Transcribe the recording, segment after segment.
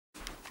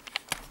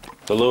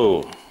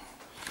Hello,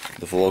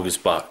 the vlog is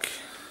back.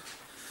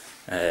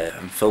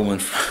 I'm filming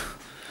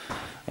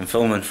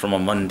from a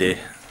Monday,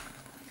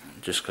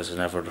 just because I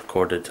never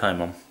recorded. Hi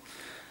Mum.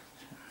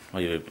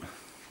 Why are you?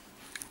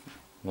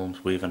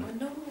 Mum's waving.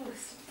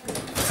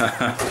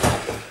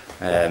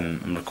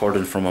 I'm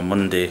recording from a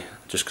Monday,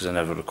 just because I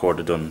never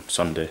recorded on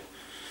Sunday.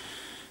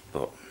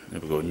 But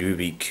here we go, new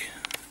week.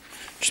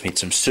 Just made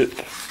some soup.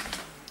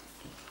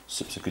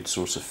 Soup's a good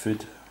source of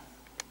food,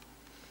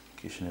 in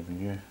case you never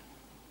knew.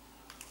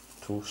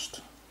 Toast.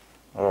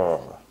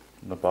 Oh,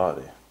 the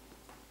battery.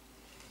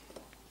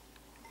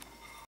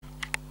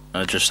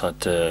 I just had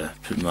to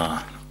put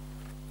my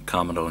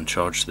camera on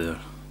charge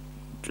there.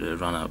 It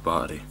ran out of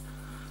battery.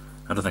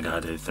 I don't think I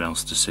had anything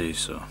else to say,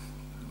 so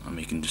I'm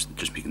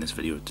just making this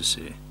video to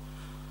say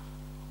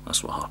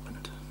that's what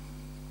happened.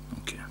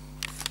 Okay.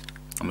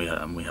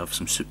 And we have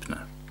some soup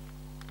now.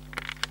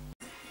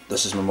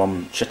 This is my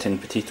mum chitting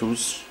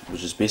potatoes,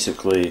 which is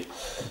basically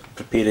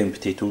preparing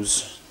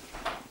potatoes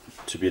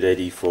to be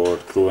ready for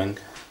growing.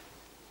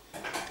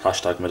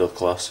 Hashtag middle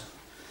class.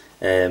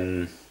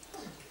 That's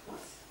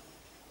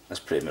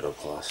pretty middle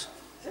class.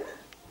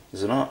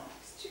 Is it not?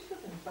 It's cheaper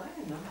than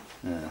buying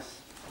them.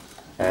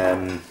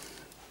 Yeah.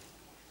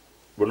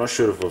 We're not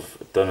sure if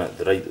we've done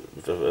it right,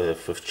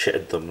 if we've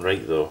chitted them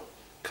right though.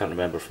 Can't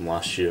remember from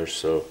last year,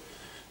 so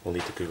we'll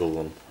need to Google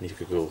them. I need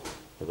to Google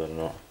whether or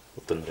not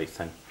we've done the right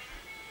thing.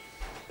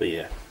 But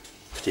yeah,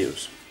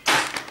 potatoes.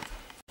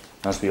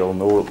 As we all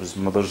know, it was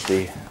Mother's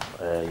Day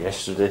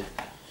yesterday.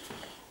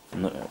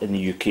 In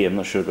the UK, I'm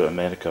not sure about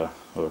America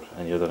or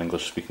any other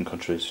English speaking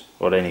countries,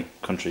 or any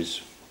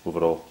countries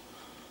overall,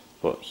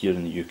 but here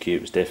in the UK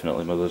it was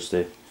definitely Mother's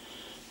Day.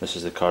 This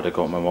is the card I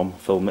got my mum,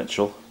 Phil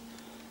Mitchell.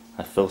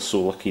 I feel so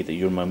lucky that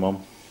you're my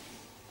mum.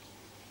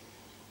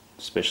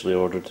 Specially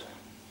ordered.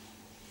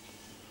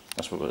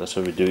 That's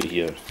how we do it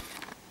here.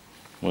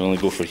 We only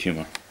go for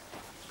humour.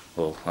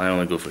 Well, I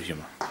only go for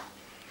humour.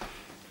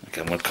 Okay,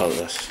 I'm gonna cut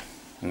this.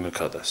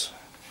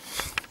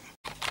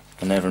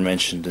 I never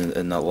mentioned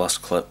in that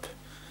last clip,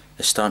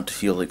 it's starting to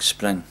feel like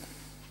spring.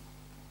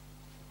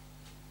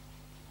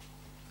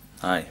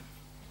 Aye,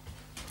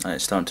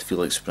 it's starting to feel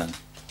like spring.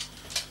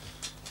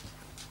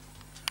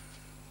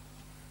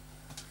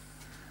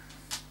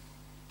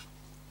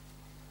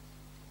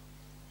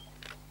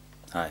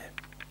 Aye.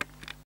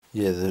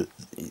 Yeah,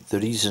 the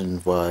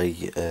reason why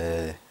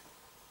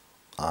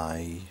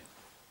I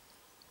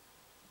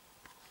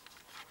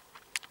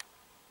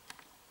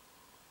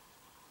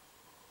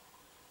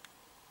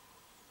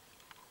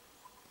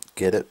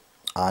get it.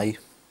 I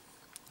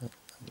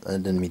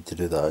didn't mean to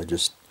do that.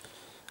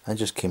 I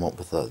just came up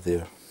with that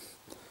there.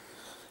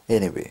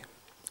 Anyway,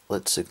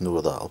 let's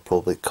ignore that. I'll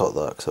probably cut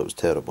that because that was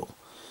terrible.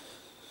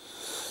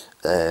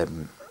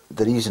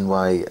 The reason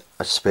why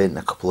I spent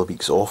a couple of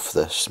weeks off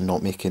this,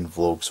 not making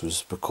vlogs,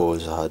 was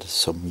because I had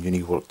some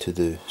uni work to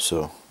do,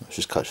 so I was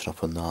just catching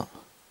up on that.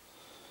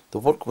 The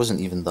work wasn't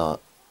even that,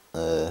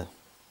 it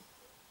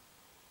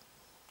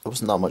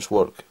wasn't that much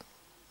work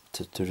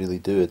to really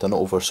do. I'd done it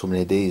over so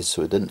many days,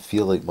 so it didn't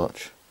feel like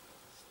much.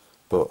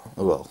 But,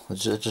 oh well,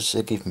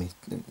 it gave me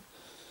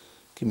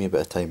a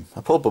bit of time. I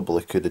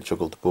probably could have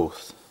juggled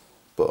both,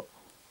 but,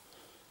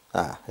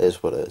 it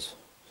is what it is.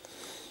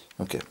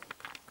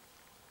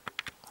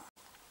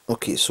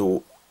 Okay,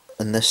 so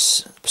in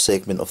this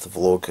segment of the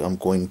vlog, I'm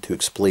going to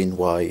explain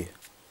why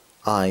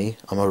I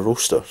am a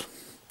roaster.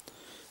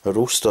 A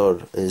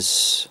roaster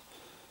is,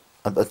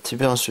 to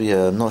be honest with you,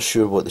 I'm not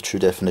sure what the true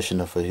definition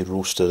of a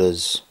roaster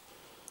is.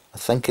 I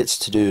think it's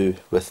to do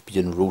with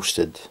being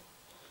roasted,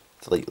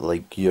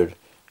 like you're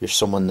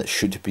someone that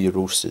should be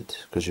roasted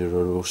because you're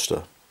a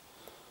roaster.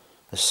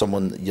 As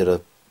someone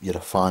you're a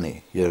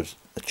fanny, you're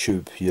a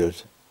tube, you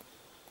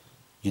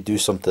do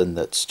something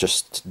that's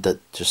just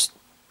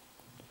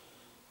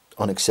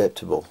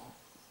unacceptable.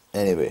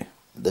 Anyway,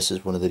 this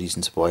is one of the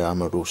reasons why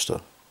I'm a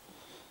roaster.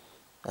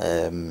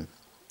 It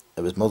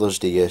was Mother's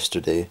Day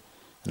yesterday,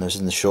 and I was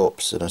in the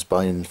shops and I was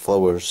buying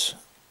flowers,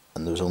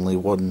 and there was only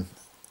one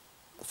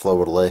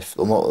flower left.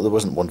 Well, no, there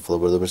wasn't one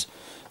flower, there was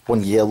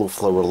one yellow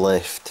flower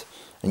left,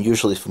 and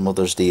usually for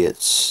Mother's Day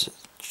it's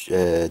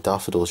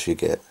daffodils you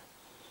get.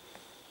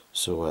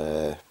 So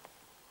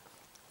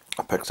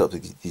I picked up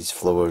these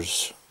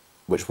flowers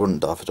which weren't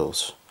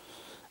daffodils,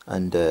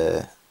 and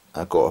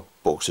I got a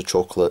box of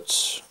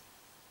chocolates,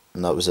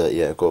 and that was it.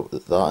 Yeah, I got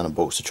that and a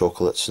box of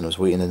chocolates, and I was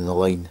waiting in the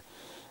line,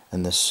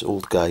 and this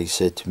old guy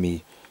said to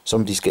me,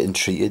 "Somebody's getting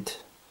treated,"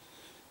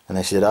 and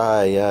I said,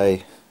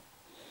 "Aye,"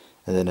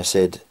 and then I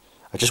said,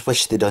 "I just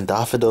wish they'd done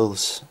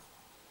daffodils,"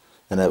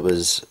 and it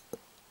was,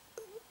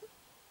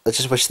 "I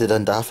just wish they'd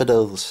done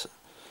daffodils."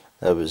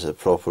 It was a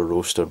proper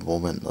roaster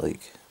moment,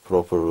 like,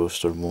 proper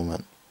roaster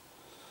moment.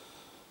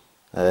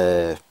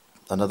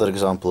 Another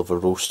example of a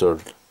roaster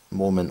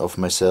moment of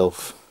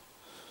myself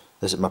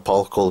is that my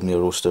pal called me a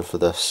roaster for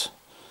this.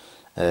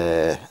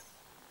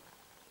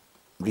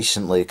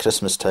 Recently,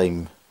 Christmas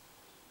time,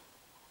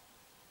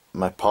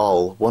 my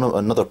pal,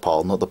 another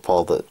pal, not the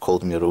pal that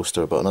called me a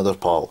roaster, but another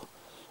pal,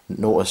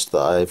 noticed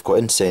that I've got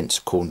incense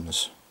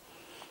cones.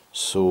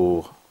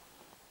 So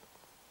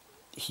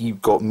he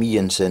got me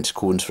incense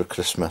cones for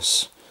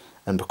Christmas,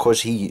 and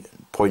because he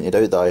pointed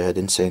out that I had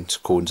incense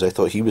cones, I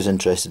thought he was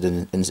interested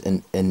in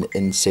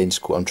incense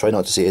cones. I'm trying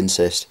not to say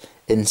incest,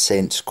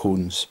 incense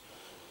cones.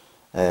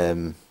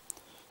 So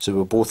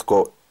we both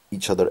got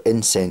each other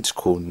incense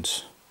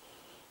cones.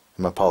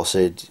 And my pal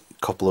said,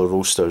 couple of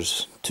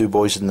roasters, two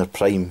boys in their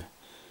prime,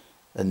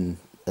 and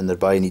they're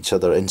buying each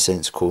other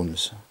incense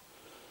cones.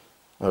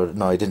 Or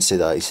no, he didn't say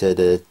that. He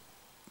said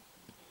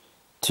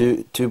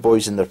two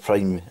boys in their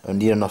prime, or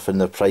near enough in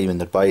their prime,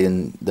 and they're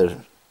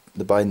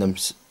buying them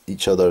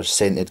each other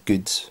scented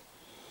goods.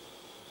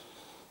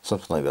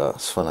 Something like that.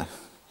 It's funny.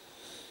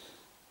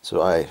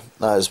 So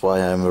that is why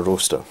I am a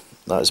roaster.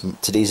 That is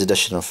today's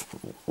edition of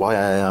Why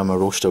I Am a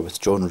Roaster with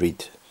John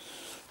Reid.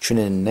 Tune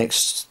in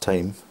next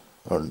time,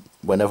 or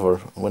whenever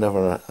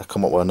I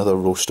come up with another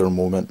roaster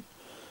moment,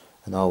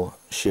 and I'll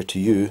share to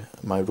you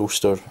my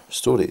roaster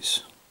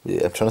stories.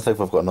 Yeah, I'm trying to think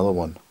if I've got another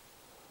one.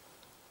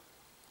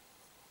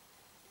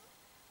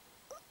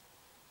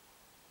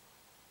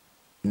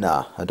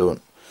 Nah, I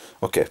don't.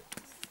 Okay.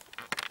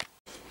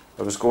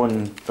 I was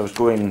going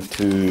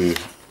to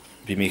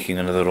be making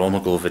another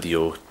Omegle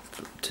video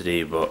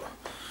today, but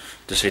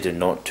decided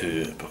not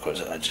to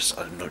because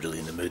I'm not really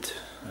in the mood.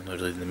 I'm not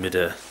really in the mood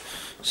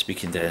of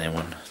speaking to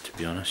anyone, to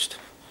be honest.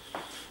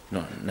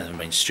 Never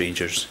mind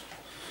strangers.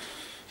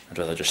 I'd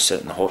rather just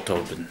sit in the hot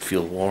tub and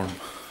feel warm.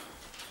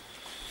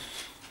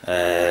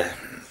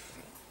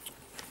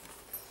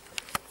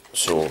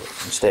 So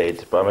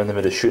instead, but I'm in the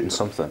mood of shooting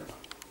something.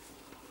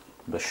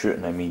 By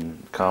shooting I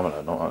mean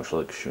camera, not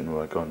actually like shooting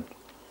with a gun.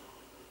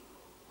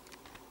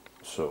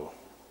 So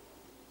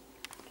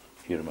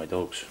here are my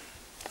dogs.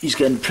 He's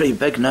getting pretty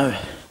big now.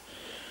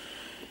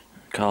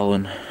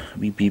 Colin,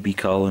 wee baby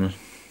Colin.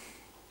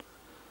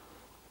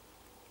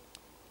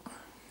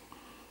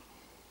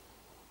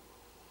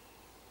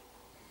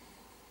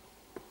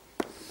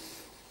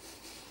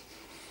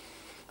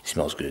 He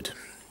smells good.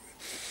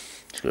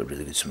 He's got a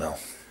really good smell.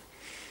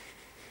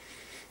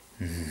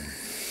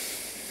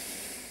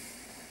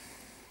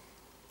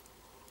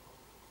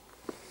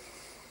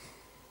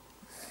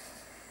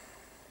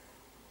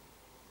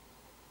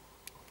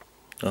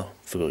 Oh,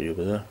 forgot you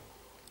were there.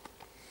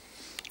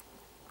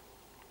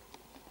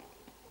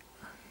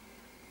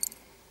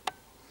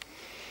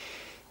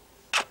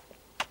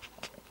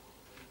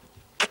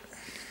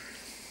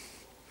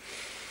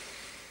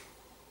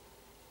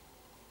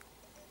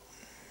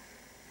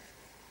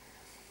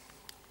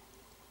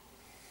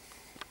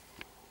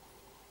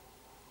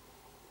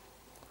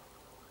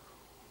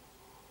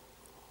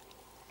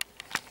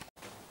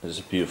 It's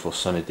a beautiful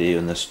sunny day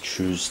on this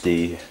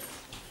Tuesday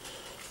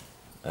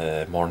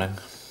morning.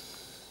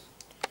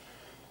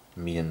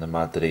 Me and the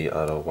Madre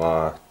are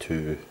awa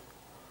to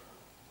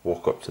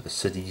walk up to the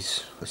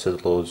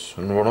Sidlaws,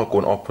 and we're not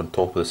going up on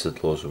top of the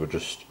Sidlaws, we're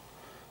just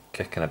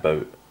kicking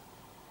about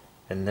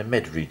in the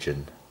mid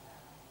region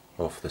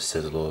of the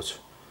Sidlaws.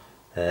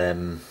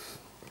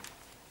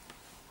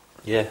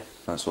 Yeah,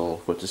 that's all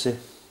I've got to say.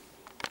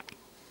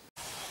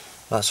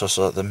 That's us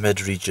at the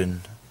mid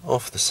region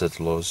of the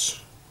Sidlaws,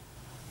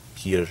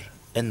 here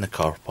in the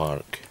car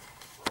park.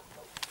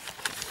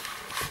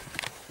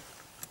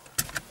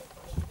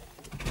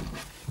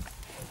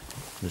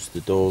 There's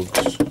the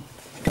dogs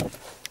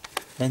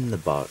in the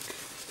back.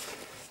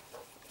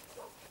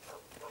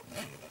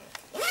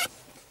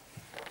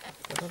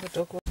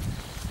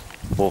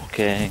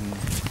 Walking,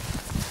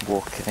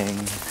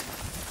 walking,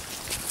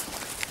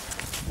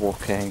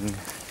 walking.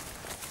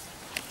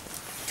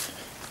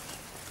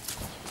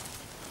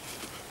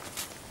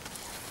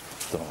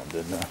 Don't know what I'm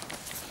doing there.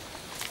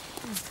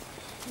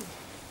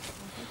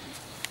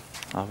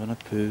 Having a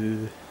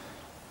poo.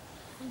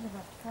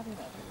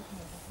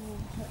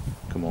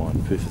 Come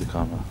on, poo for the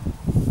camera.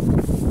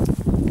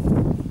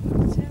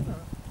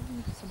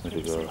 There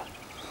we go.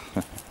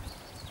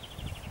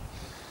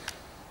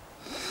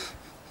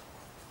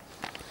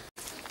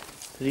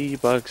 3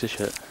 bags of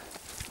shit.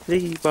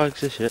 3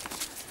 bags of shit.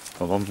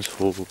 My mum's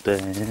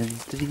holding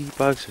 3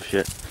 bags of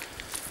shit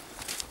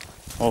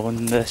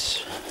on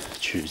this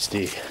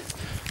Tuesday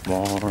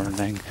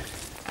morning.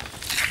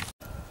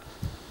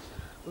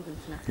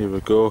 Here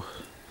we go.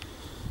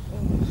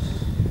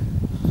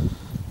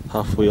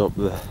 Halfway up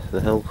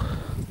the hill.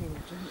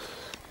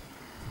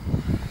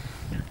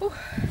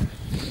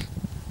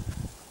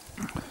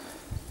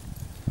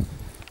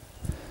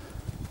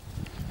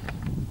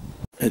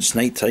 It's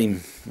night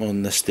time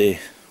on this day.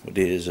 What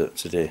day is it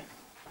today?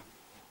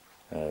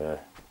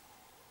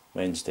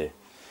 Wednesday.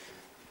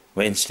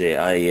 Wednesday.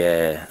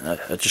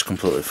 I just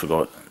completely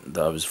forgot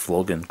that I was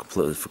vlogging.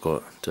 Completely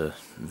forgot to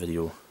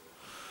video.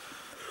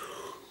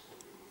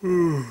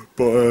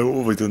 But what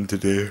have we done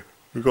today?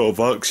 We got a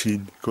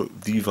vaccine.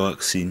 Got the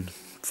vaccine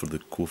for the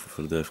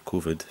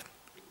COVID.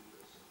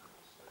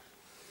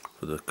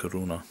 For the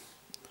corona.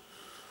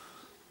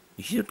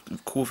 You hear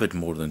COVID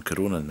more than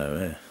corona now,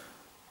 eh?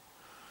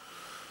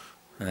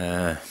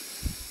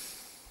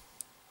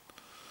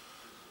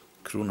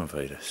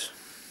 Coronavirus.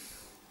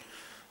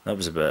 That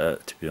was about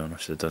it, to be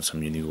honest. I'd done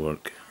some uni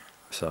work,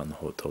 sat in the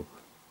hot tub.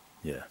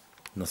 Yeah.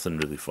 Nothing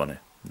really funny.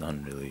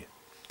 Nothing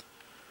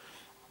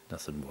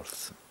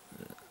worth.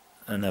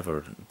 I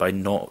never, by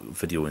not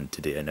videoing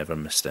today, I never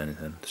missed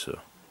anything, so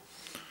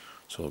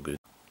it's all good.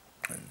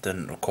 I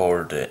didn't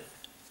record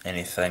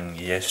anything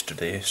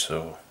yesterday,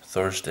 so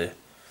Thursday,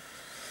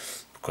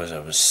 because I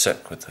was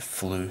sick with the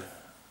flu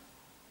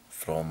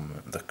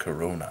from the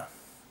corona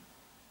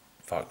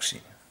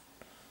vaccine.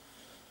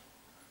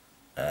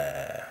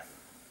 I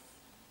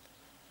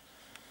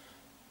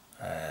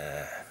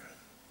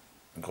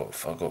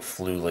got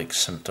flu-like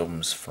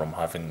symptoms from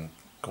having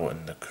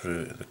gotten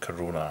the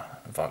corona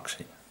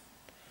vaccine.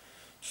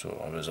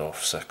 So I was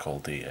off sick all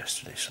day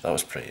yesterday, so that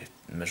was pretty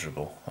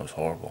miserable. That was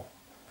horrible.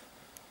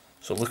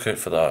 So look out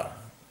for that.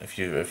 If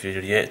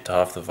you're yet to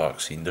have the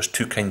vaccine, there's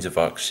two kinds of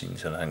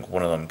vaccines, and I think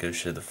one of them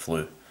gives you the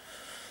flu.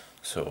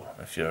 So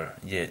if you're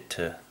yet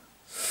to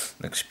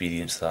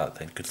experience that,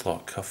 then good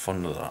luck. Have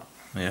fun with that.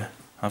 Yeah,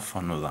 have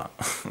fun with that.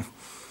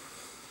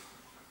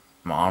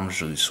 My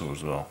arm's really sore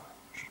as well.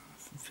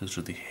 It feels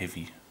really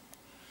heavy.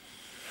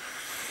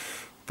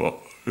 But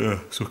yeah,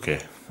 it's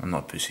okay. I'm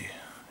not pussy.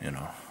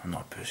 I'm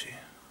not pussy.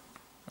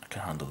 I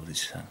can handle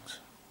these things.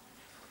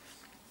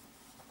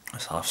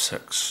 It's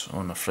 6:30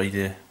 on a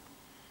Friday,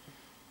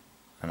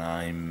 and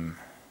I'm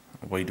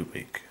wide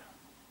awake.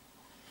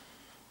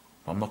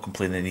 But I'm not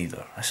complaining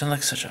either. I sound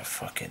like such a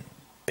fucking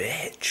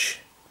bitch.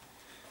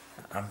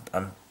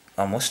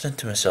 I'm listening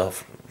to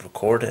myself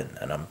recording,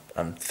 and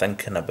I'm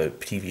thinking about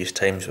previous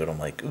times where I'm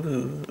like,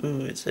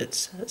 ooh, it's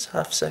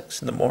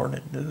 6:30 in the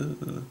morning.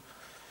 Ooh.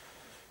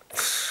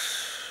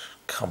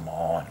 Come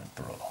on,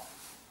 bro.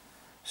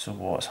 So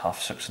what? It's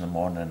 6:30 in the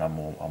morning.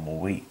 I'm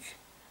awake.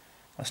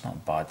 That's not a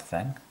bad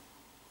thing.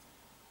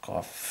 Got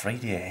a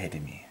Friday ahead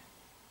of me.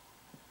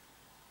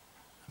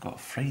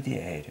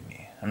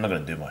 I'm not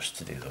going to do much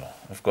today though.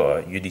 I've got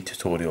a uni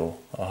tutorial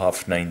at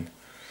 9:30,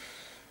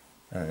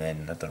 and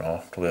then I don't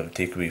know. Probably have a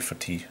takeaway for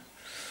tea.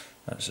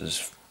 That's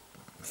as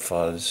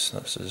far as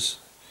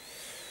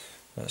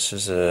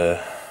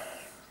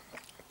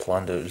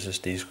planned out as this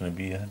day's going to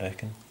be. I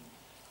reckon.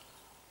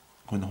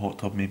 Go in the hot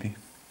tub maybe.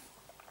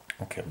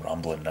 Okay, I'm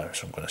rambling now,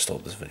 so I'm going to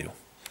stop this video.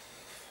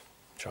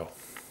 Ciao.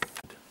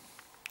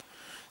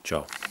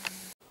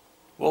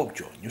 Whoa,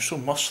 John, you're so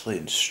muscly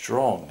and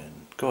strong,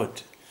 and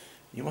God,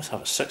 you must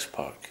have a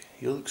six-pack.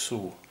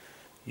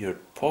 Your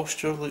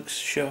posture looks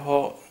shit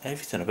hot,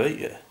 everything about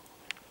you.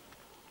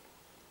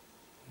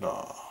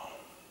 Nah,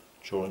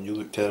 John, you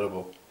look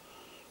terrible.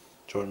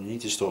 John, you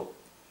need to stop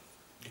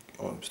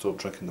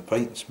drinking the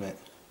pints, mate.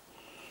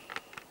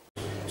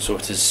 So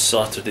it is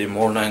Saturday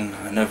morning.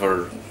 I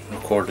never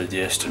recorded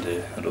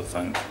yesterday, I don't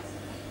think.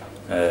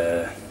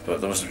 But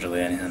there wasn't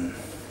really anything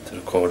to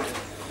record.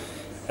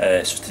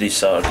 So today's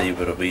Saturday,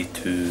 we're away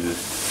to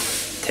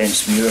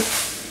Tensmuir.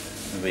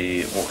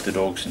 We walk the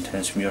dogs in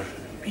Tensmuir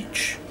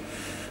Beach,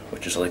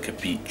 which is like a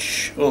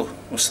beach. Oh,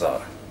 what's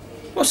that?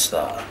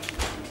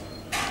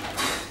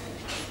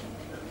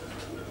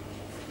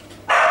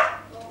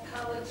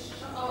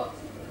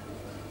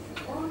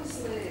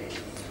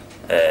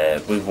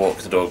 We walk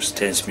the dogs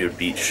to Tensmuir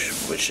Beach,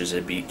 which is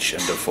a beach in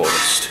the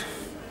forest.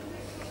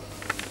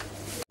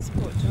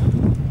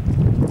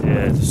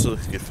 Yeah, this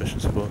looks like a good fishing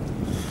spot.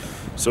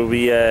 So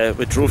we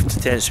drove to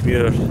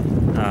Tensmuir,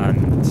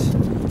 and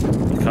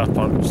the car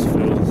park was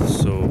full,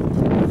 so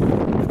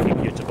we came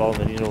here to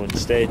Balmerino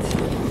instead.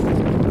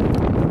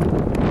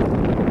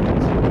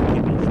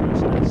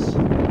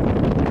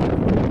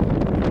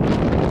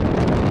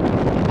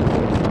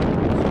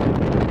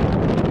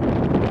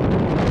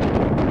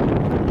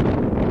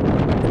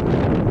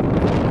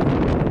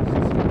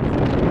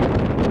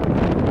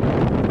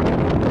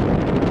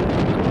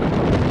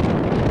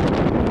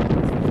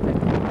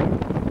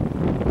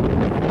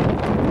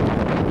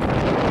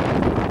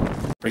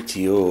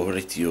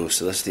 Rightio,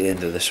 so that's the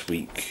end of this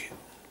week.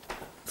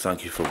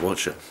 Thank you for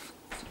watching.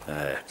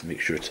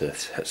 Make sure to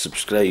hit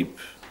subscribe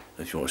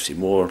if you want to see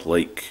more,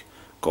 like,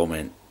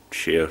 comment,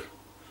 share.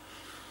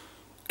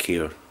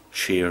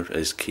 Share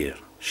is care.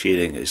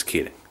 Sharing is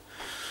caring.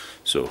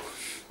 So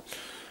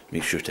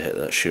make sure to hit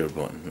that share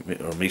button,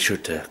 or make sure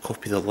to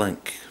copy the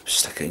link,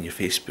 stick it in your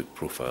Facebook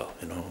profile,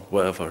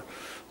 whatever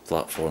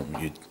platform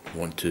you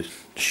want to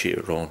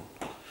share on.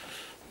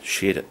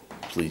 Share it,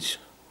 please.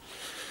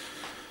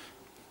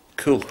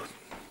 Cool.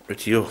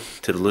 Rightio,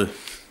 toodaloo.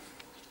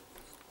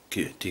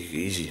 Take it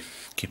easy.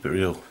 Keep it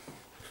real.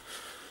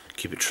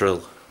 Keep it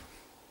trill.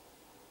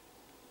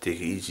 Take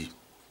it easy.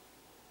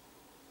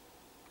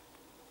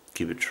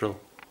 Keep it trill.